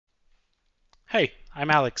Hey, I'm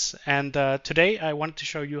Alex, and today I wanted to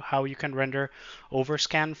show you how you can render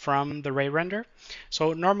Overscan from the Rayrender.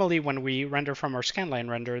 So normally when we render from our scanline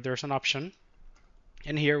render, there's an option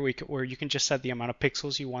in here where you can just set the amount of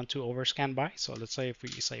pixels you want to overscan by. So let's say if we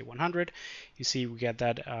say 100, you see we get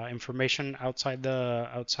that information outside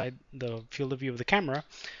the field of view of the camera.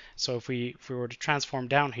 So if we were to transform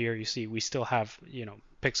down here, you see we still have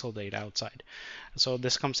pixel data outside. So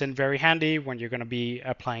this comes in very handy when you're going to be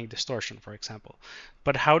applying distortion, for example.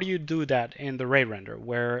 But how do you do that in the Rayrender,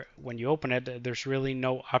 where when you open it, there's really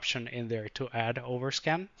no option in there to add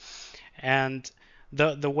overscan? And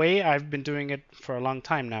the way I've been doing it for a long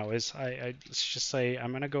time now is let's just say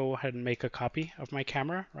I'm going to go ahead and make a copy of my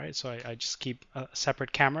camera, right? So I just keep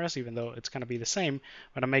separate cameras, even though it's going to be the same,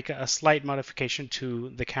 but I make a slight modification to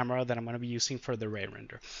the camera that I'm going to be using for the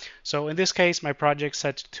Rayrender. So in this case, my project's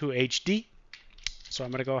set to HD. So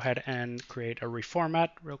I'm going to go ahead and create a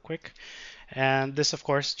reformat real quick. And this, of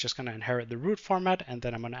course, is just going to inherit the root format, and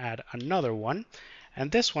then I'm going to add another one. And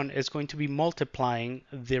this one is going to be multiplying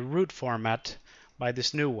the root format by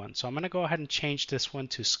this new one. So I'm going to go ahead and change this one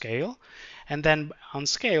to scale. And then on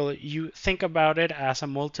scale, you think about it as a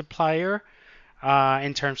multiplier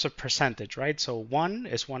in terms of percentage, right? So 1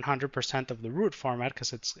 is 100% of the root format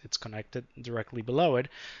because it's connected directly below it.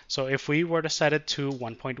 So if we were to set it to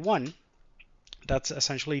 1.1, that's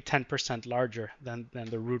essentially 10% larger than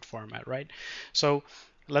the root format, right? So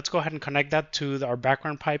let's go ahead and connect that to our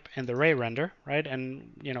background pipe in the Rayrender, right?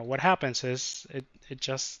 And what happens is it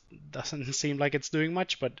just doesn't seem like it's doing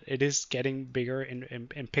much, but it is getting bigger in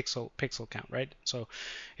pixel count, right? So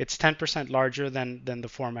it's 10% larger than the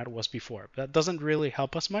format was before. That doesn't really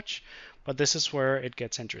help us much, but this is where it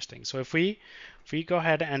gets interesting. So if we go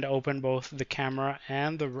ahead and open both the camera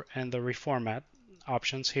and the reformat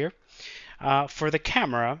options here, for the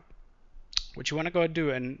camera, what you want to go do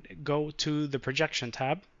and go to the projection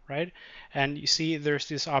tab, right? And you see there's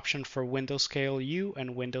this option for window scale U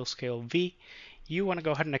and window scale V. You want to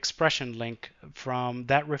go ahead and expression link from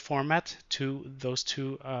that reformat to those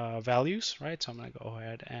two values, right? So I'm going to go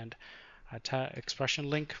ahead and expression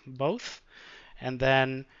link both, and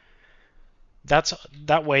then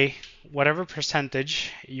that way, whatever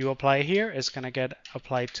percentage you apply here is going to get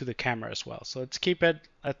applied to the camera as well. So let's keep it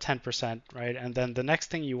at 10%, right? And then the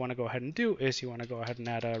next thing you want to go ahead and do is you want to go ahead and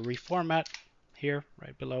add a reformat here,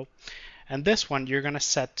 right below. And this one you're going to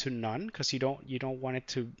set to none because you don't want it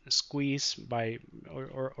to squeeze by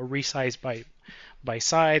or resize by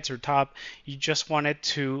sides or top. You just want it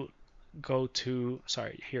to go to,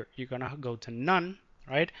 sorry, here you're going to go to none,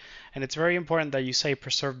 right? And it's very important that you say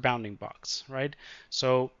preserve bounding box, right?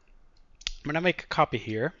 So I'm going to make a copy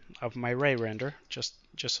here of my Rayrender just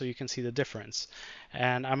so you can see the difference.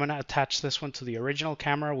 And I'm going to attach this one to the original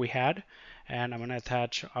camera we had, and I'm going to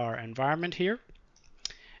attach our environment here.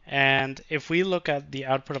 And if we look at the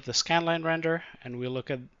output of the scanline render and we look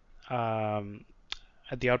at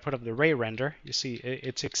the output of the Rayrender, you see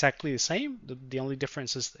it's exactly the same. The only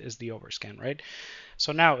difference is the overscan, right?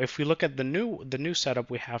 So now if we look at the new setup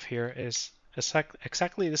we have here is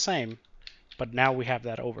exactly the same, but now we have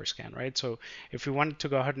that overscan, right? So if we wanted to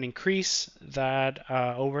go ahead and increase that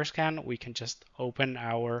overscan, we can just open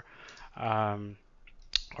our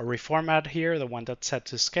reformat here, the one that's set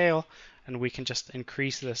to scale, and we can just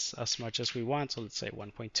increase this as much as we want. So let's say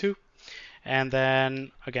 1.2. And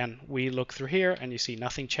then again, we look through here and you see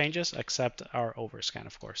nothing changes except our overscan,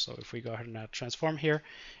 of course. So if we go ahead and transform here,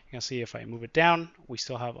 you can see if I move it down, we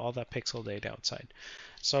still have all that pixel data outside.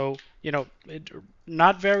 So,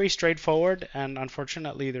 not very straightforward, and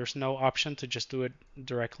unfortunately there's no option to just do it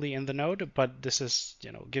directly in the node, but this is,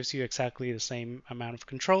 gives you exactly the same amount of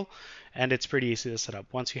control, and it's pretty easy to set up.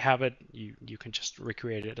 Once you have it, you can just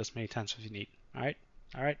recreate it as many times as you need. All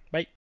right, bye.